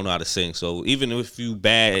really don't know how to sing. So even if you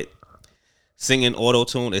bad singing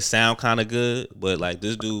auto-tune, it sound kind of good, but like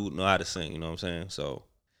this dude know how to sing, you know what I'm saying? So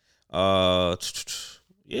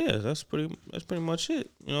yeah, that's pretty much it.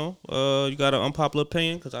 You know, you got an unpopular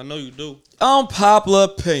opinion because I know you do. Unpopular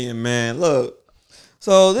opinion, man. Look,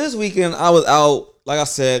 so this weekend I was out, like I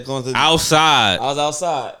said, going to outside. I was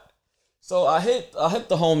outside, so I hit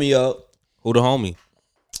the homie up. Who the homie?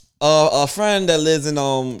 A friend that lives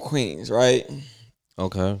in Queens, right?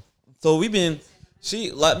 Okay. So let me see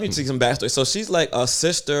some backstory. So she's like a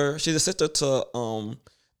sister. She's a sister to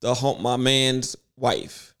my man's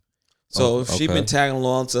wife. So she been tagging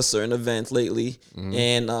along to certain events lately,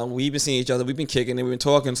 and we've been seeing each other. We've been kicking and we've been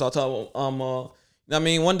talking. So I told I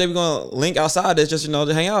mean, one day we're gonna link outside this just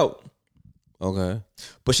to hang out. Okay.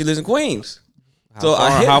 But she lives in Queens.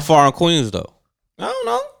 How far in Queens though? I don't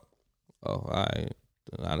know. Oh, I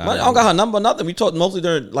don't got her number, nothing. We talked mostly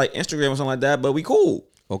during like Instagram or something like that, but we cool.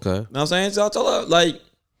 Okay. You know what I'm saying? So I told her, like,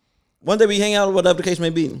 one day we hang out or whatever the case may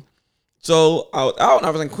be. So I was out and I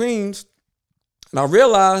was in Queens and I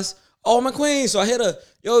realized, oh, I'm in Queens. So I hit her,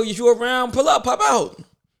 yo, if you around, pull up, pop out.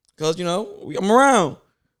 Because, you know, I'm around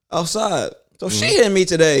outside. So she hit me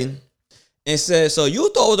today and said, so you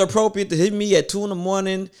thought it was appropriate to hit me at 2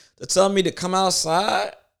 a.m. to tell me to come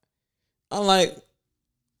outside? I'm like,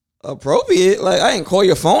 appropriate? Like, I ain't call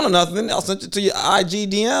your phone or nothing. I'll send it to your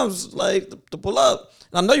IG DMs, like, to pull up.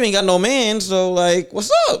 And I know you ain't got no man, so, like,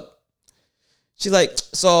 what's up? She's like,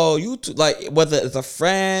 so you, like, whether it's a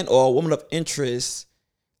friend or a woman of interest,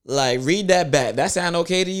 like, read that back. That sound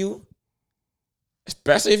okay to you?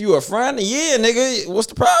 Especially if you a friend? Yeah, nigga, what's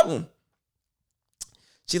the problem?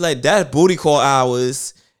 She like, that's booty call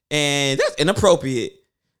hours, and that's inappropriate.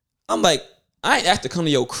 I'm like, I ain't asked to come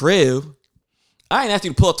to your crib. I ain't asked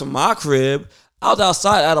you to pull up to my crib. I was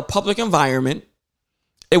outside at a public environment.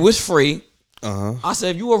 It was free. I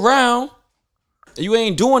said, if you around, and you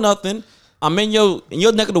ain't doing nothing, I'm in your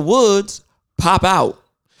neck of the woods, pop out.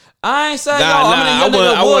 I ain't saying, I'm in your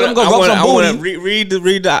neck of the woods, I'm gonna rub some booty. Read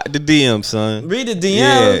the DM, son. Read the DM?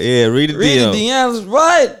 Yeah, read the DM. Read the DMs,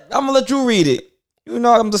 right? I'm gonna let you read it. You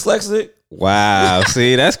know I'm dyslexic. Wow,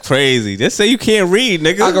 see, that's crazy. Just say you can't read,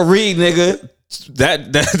 nigga. I can read, nigga.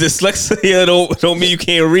 That dyslexia don't mean you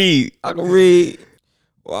can't read. I can read.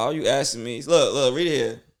 Wow, you asking me? Look, read it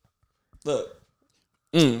here. Look.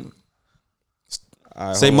 Right,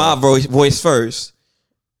 say my voice first.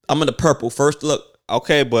 I'm in the purple. First look.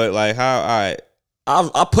 Okay, but like how? All right.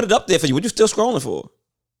 I put it up there for you. What you still scrolling for?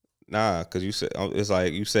 Nah, because you said it's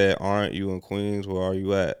like you said, aren't you in Queens? Where are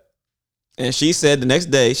you at? And she said the next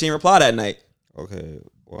day. She didn't reply that night. Okay,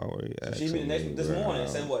 why were you asking She me this where morning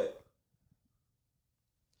I'm- said what?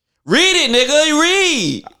 Read it, nigga.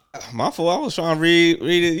 Read. My fault. I was trying to read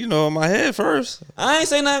it, you know, in my head first. I ain't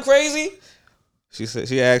say nothing crazy. She said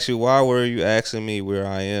she asked you, why were you asking me where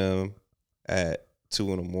I am at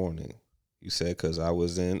 2 a.m? You said because I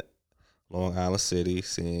was in Long Island City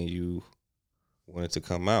seeing you wanted to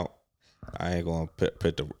come out. I ain't gonna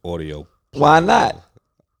put the audio. Why not?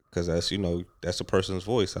 Because that's, you know, that's a person's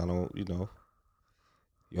voice. I don't, you know.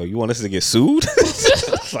 Yo, you want us to get sued?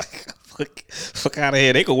 Like, fuck out of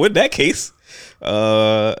here. They could win that case.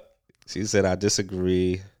 She said, I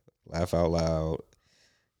disagree. Laugh out loud.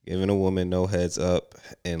 Giving a woman no heads up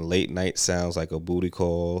and late night sounds like a booty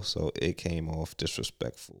call, so it came off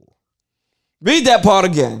disrespectful. Read that part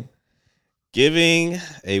again. Giving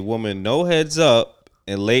a woman no heads up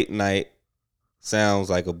and late night sounds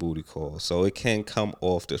like a booty call, so it can come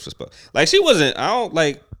off disrespectful. Like she wasn't. I don't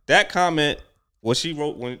like that comment. What she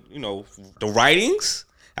wrote when, you know, the writings.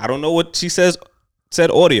 I don't know what she said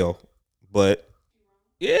audio, but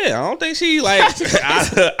yeah, I don't think she like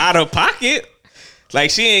out of pocket. Like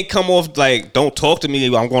she ain't come off like, don't talk to me,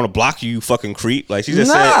 I'm going to block you, you fucking creep. Like she just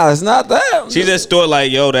said, it's not that. she just thought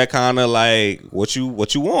like, yo, that kind of like what you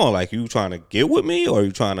want? Like you trying to get with me, or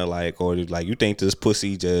you trying to like, or like you think this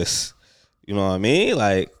pussy just, you know what I mean?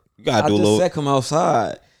 Like you gotta do a little. Come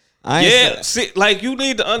outside. See, like you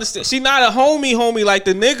need to understand. She not a homie like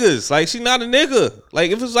the niggas. Like she not a nigga.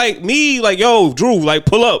 Like if it's like me, like yo, Drew, like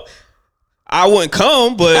pull up. I wouldn't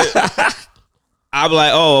come, but I'd be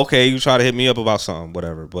like, oh, okay, you try to hit me up about something,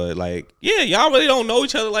 whatever. But like, yeah, y'all really don't know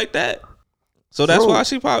each other like that. So that's why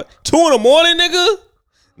she probably 2 a.m, nigga.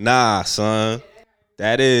 Nah, son,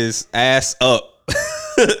 that is ass up.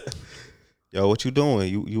 Yo, what you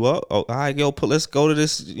doing? You up? Oh, all right, yo, let's go to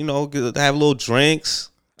this. You know, have a little drinks.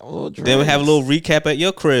 Then we have a little recap at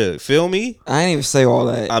your crib. Feel me? I ain't even say all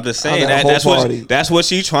that. I'm just saying that's what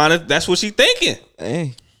she trying to. That's what she thinking.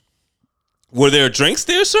 Hey, were there drinks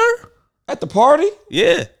there, sir? At the party?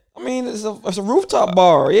 Yeah. I mean, it's a rooftop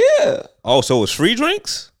bar. Yeah. Oh, so it's free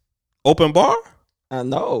drinks? Open bar? I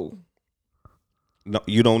know. No,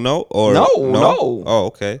 you don't know? Or no. Oh,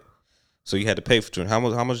 okay. So you had to pay for drink. How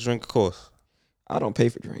much drink cost? I don't pay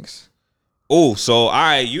for drinks. Oh, so all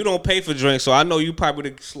right, you don't pay for drinks, so I know you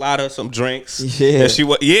probably would slide her some drinks. Yeah.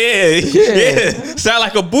 Yeah. Sound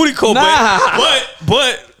like a booty call,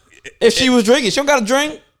 but if she was drinking, she don't got a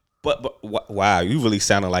drink. But wow, you really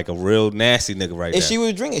sounded like a real nasty nigga right now. If she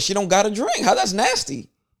was drinking, she don't got a drink. How that's nasty?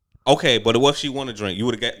 Okay, but what if she wanted a drink? You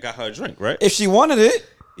would have got her a drink, right? If she wanted it.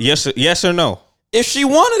 Yes or no? If she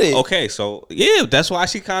wanted it. Okay, so yeah, that's why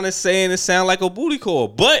she kind of saying it sound like a booty call.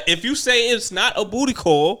 But if you say it's not a booty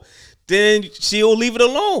call, then she'll leave it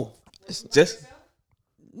alone. Just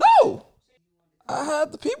no. I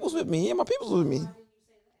had the peoples with me. Yeah, my peoples with me.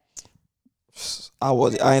 I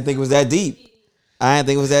didn't think it was that deep. I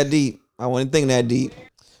wasn't thinking that deep.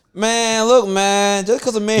 Man, look, man. Just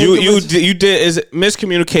because a man you did is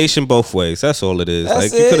miscommunication both ways. That's all it is.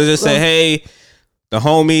 Like you could have just said, "Hey, the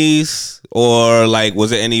homies," or like,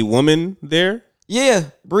 was there any woman there? Yeah,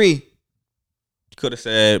 Bree. Could have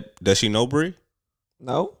said, "Does she know Bree?"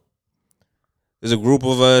 No. There's a group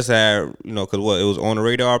of us that, you know, because it was on the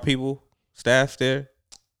radar people, staff there.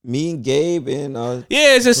 Me and Gabe and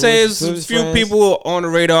yeah, it just says a few friends. People on the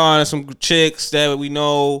radar and some chicks that we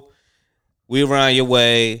know. We around your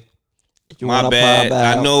way. My bad.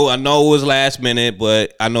 I know it was last minute,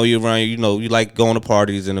 but I know you're around. You know, you like going to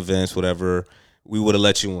parties and events, whatever. We would have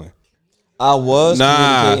let you in. I was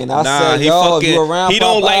communicating. I said, yo, if you around, he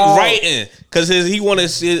don't like writing because his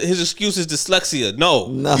excuse is dyslexia. No,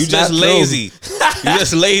 you just lazy. You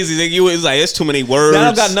just lazy. You was like, it's too many words. That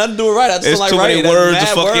don't got nothing to do with right. I just it's like too writing. many words. Mad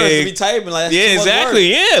fucking words to be typing like. Yeah, exactly.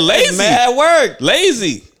 Yeah, lazy. That's mad work.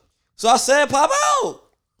 Lazy. So I said, pop out.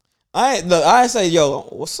 I ain't say, yo,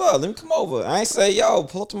 what's up? Let me come over. I ain't say, yo,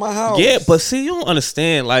 pull up to my house. Yeah, but see, you don't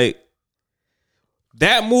understand. Like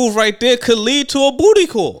that move right there could lead to a booty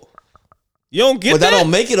call. You don't get that? But that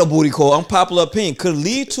don't make it a booty call. Unpopular opinion. Could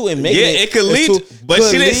lead to and make it. Yeah, it could lead to. But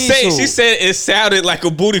she didn't say. She said it sounded like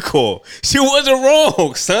a booty call. She wasn't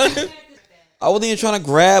wrong, son. I wasn't even trying to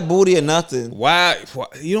grab booty or nothing. Why?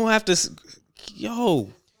 You don't have to. Yo,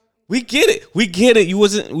 we get it. We get it.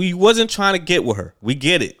 We wasn't trying to get with her. We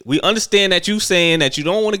get it. We understand that you saying that you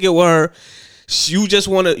don't want to get with her. You just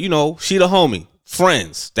want to, you know, she the homie.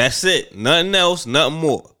 Friends. That's it. Nothing else. Nothing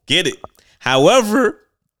more. Get it. However,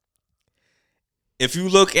 if you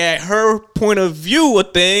look at her point of view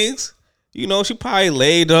of things, you know, she probably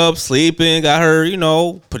laid up, sleeping, got her, you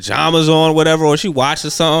know, pajamas on, whatever, or she watching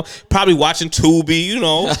something, probably watching Tubi, you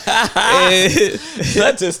know.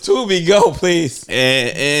 Let this Tubi go, please.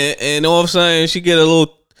 And all of a sudden, she get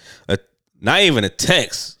not even a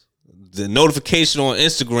text, the notification on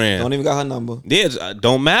Instagram. Don't even got her number. Yeah,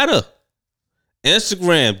 don't matter.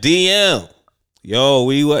 Instagram, DM.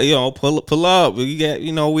 Yo, pull up. We got,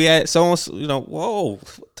 you know, we at so, you know, whoa.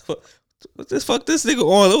 What the fuck this nigga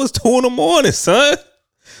on? It was 2 a.m, son.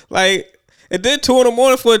 Like, and then 2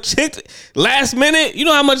 a.m for a chick last minute. You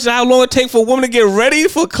know how long it take for a woman to get ready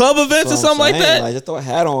for club events or something like that? Like, just throw a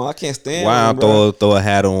hat on. I can't stand. Wow, throw a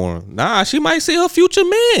hat on. Nah, she might see her future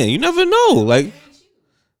man. You never know. Like,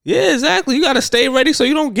 yeah, exactly. You gotta stay ready so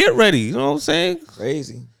you don't get ready. You know what I'm saying?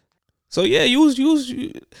 Crazy. So yeah, use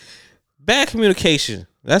bad communication.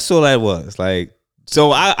 That's all that was. Like,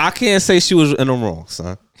 so I can't say she was in the wrong,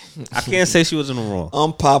 son. I can't say she was in the wrong.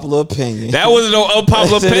 Unpopular opinion. That wasn't no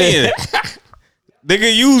unpopular opinion.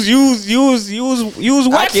 Nigga, use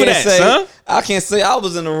whack for that, son. I can't say I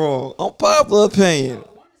was in the wrong. Unpopular opinion.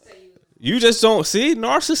 You just don't see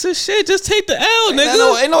narcissist shit. Just take the L,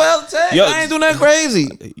 nigga. Ain't no L to take. I ain't doing that crazy.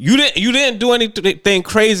 You didn't do anything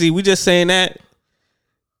crazy. We just saying that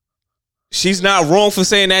she's not wrong for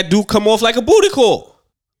saying that dude come off like a booty call.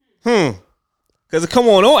 Cause come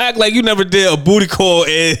on, don't act like you never did a booty call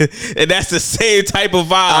and that's the same type of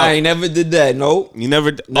vibe. I ain't never did that. Nope. You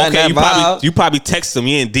never. Not okay, that you probably text them.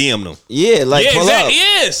 You ain't DM them. Yeah, like pull up.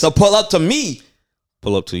 Yes. So pull up to me.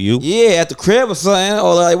 Pull up to you. Yeah, at the crib or something.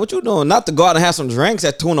 Or like, what you doing? Not to go out and have some drinks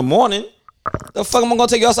at 2 a.m. The fuck am I gonna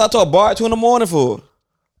take you outside to a bar at 2 a.m. for?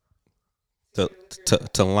 To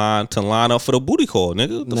line up for the booty call,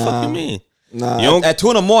 nigga. The fuck you mean? Nah. At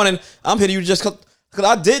 2 a.m, I'm hitting you just cause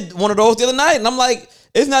I did one of those the other night, and I'm like,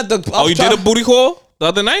 it's not the. Oh, you did a booty call the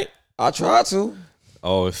other night? I tried to.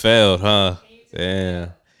 Oh, it failed, huh?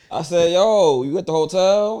 Damn. I said, yo, you at the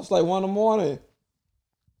hotel? It's like 1 a.m.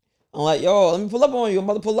 I'm like, yo, let me pull up on you. I'm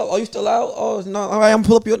about to pull up. Oh, you still out? Oh, no. All right, I'm gonna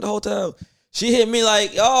pull up you at the hotel. She hit me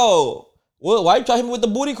like, yo, why you trying to hit me with the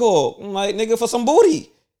booty call? I'm like, nigga, for some booty.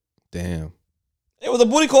 Damn. It was a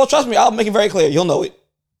booty call. Trust me, I'll make it very clear. You'll know it.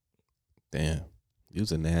 Damn. You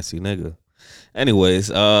was a nasty nigga. Anyways,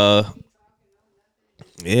 yeah,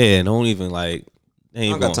 don't even like. I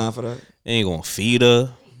ain't got time for that. Ain't gonna feed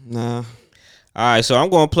her. Nah. All right, so I'm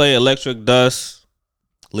gonna play Electric Dust,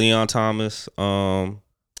 Leon Thomas. I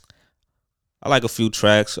like a few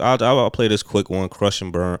tracks. I'll play this quick one, Crash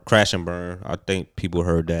and Burn. I think people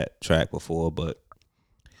heard that track before, but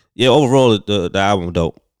yeah, overall the album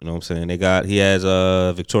dope. You know what I'm saying? He has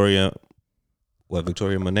Victoria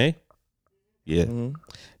Monet? Yeah. Mm-hmm.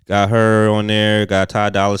 Got her on there. Got Ty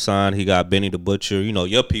Dolla $ign. He got Benny the Butcher. You know,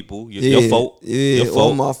 your people. Your folk. Yeah, your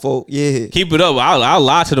all my folk. Yeah. Keep it up. I'll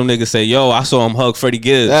lie to them niggas, say, yo, I saw him hug Freddie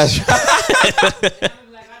Gibbs. That's right.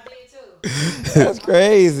 That's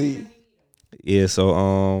crazy. Yeah,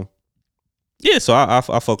 so I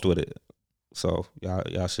fucked with it. So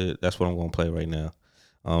y'all should. That's what I'm gonna play right now.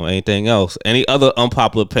 Anything else? Any other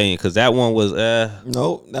unpopular opinion? Because that one was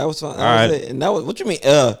Nope, that was fine. All right. Was it. And that was what you mean?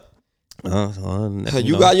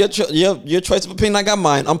 You got your choice of opinion. I got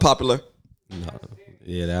mine. Unpopular. No.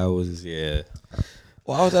 Yeah, that was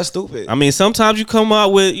Why was that stupid? I mean, sometimes you come out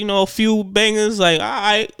with a few bangers like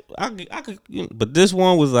I could, but this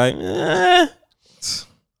one was like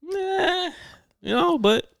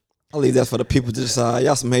but I'll leave that for the people to decide.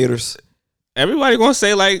 Y'all some haters. Everybody gonna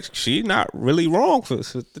say like she not really wrong for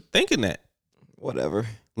thinking that. Whatever.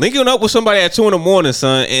 Linking up with somebody at 2 a.m,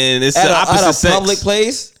 son, and it's the opposite sex. At a public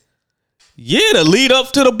place. Yeah, to lead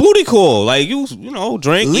up to the booty call, like you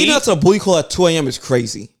drink. Leading up to the booty call at 2 a.m. is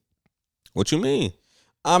crazy. What you mean?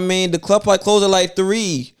 I mean, the club probably closed at like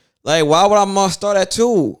 3. Like, why would I start at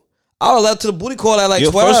 2? I would let to the booty call at like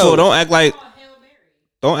 12. First of all, don't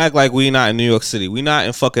act like we not in New York City. We not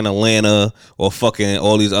in fucking Atlanta or fucking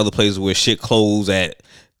all these other places where shit close at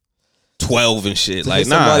 12 and shit. Like,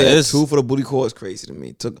 nah, it's 2 for the booty call is crazy to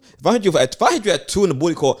me. If I hit you at 2 in the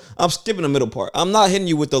booty call, I'm skipping the middle part. I'm not hitting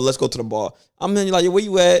you with the let's go to the bar. I'm hitting you like, where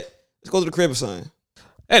you at? Let's go to the crib or something.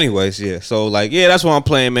 Anyways, yeah. So like, yeah, that's what I'm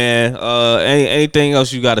playing, man. Anything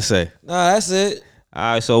else you gotta say? Nah, that's it.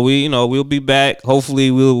 All right, so we'll be back.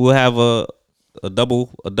 Hopefully we'll have a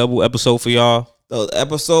double episode for y'all. So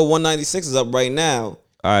episode 196 is up right now.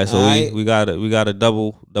 All right, so we got a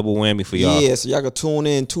double whammy for y'all. Yeah, so y'all can tune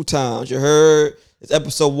in 2 times. You heard? It's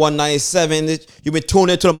episode 197. You've been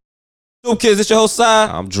tuning into the StoopKidz. This your host,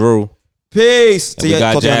 side. I'm Drew. Peace. And we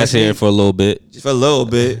got Jazz here for a little bit. For a little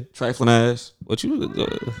bit. Trifling ass. What you?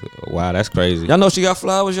 Wow, that's crazy. Y'all know she got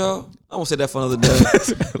flowers, y'all? I won't say that for another day.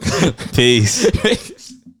 Peace.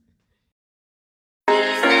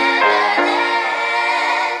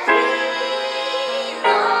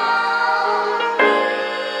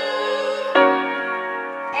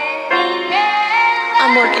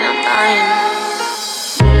 I'm working on dying.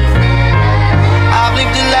 I've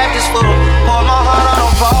lived a life that's full. Pour my heart out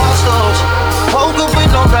on posters. Woke up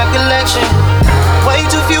with no recollection. Way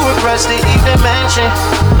too few regrets to even mention.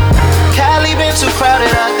 Cali been too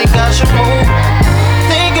crowded, I think I should move.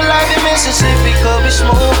 Thinking like the Mississippi could be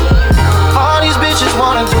smooth. All these bitches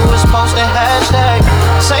wanna do is post a hashtag.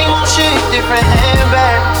 Same old shit, different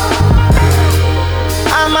handbag.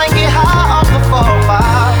 I might get high off the 4 or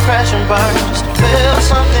 5, crash and burn just to feel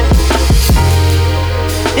something.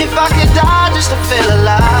 If I could die just to feel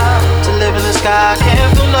alive, to live in the sky, I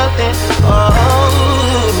can't feel nothing.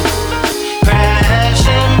 Oh, crash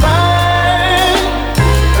and burn,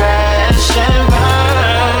 crash and burn.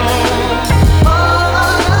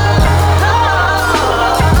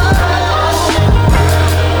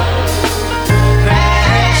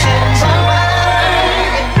 Crash and burn,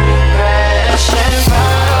 crash and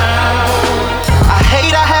burn. I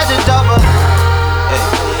hate I had to double.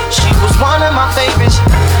 She was one of my favorites.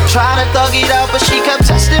 Trying to thug it out, but she kept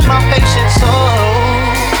testing my patience. So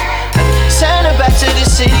send her back to the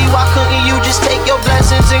city. Why couldn't you just take your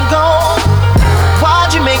blessings and go?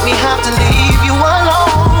 Why'd you make me have to leave you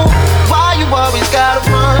alone? Why you always gotta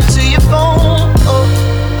run to your phone? Oh,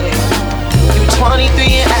 yeah. You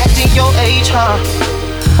 23 and acting your age, huh?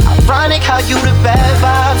 Ironic how you the bad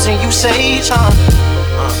vibes and you sage, huh?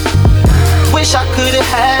 Wish I could've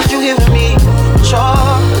had you here with me. Your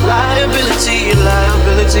liability,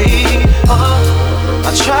 oh,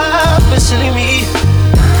 I tried listening to me.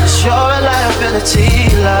 It's your liability,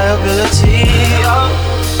 oh.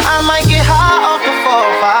 I might get high off the 4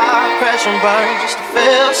 or 5, crash and burn just to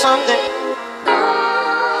feel something.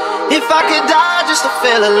 If I could die just to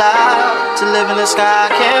feel alive, to live in the sky,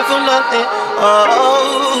 I can't feel nothing.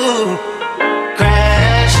 Oh.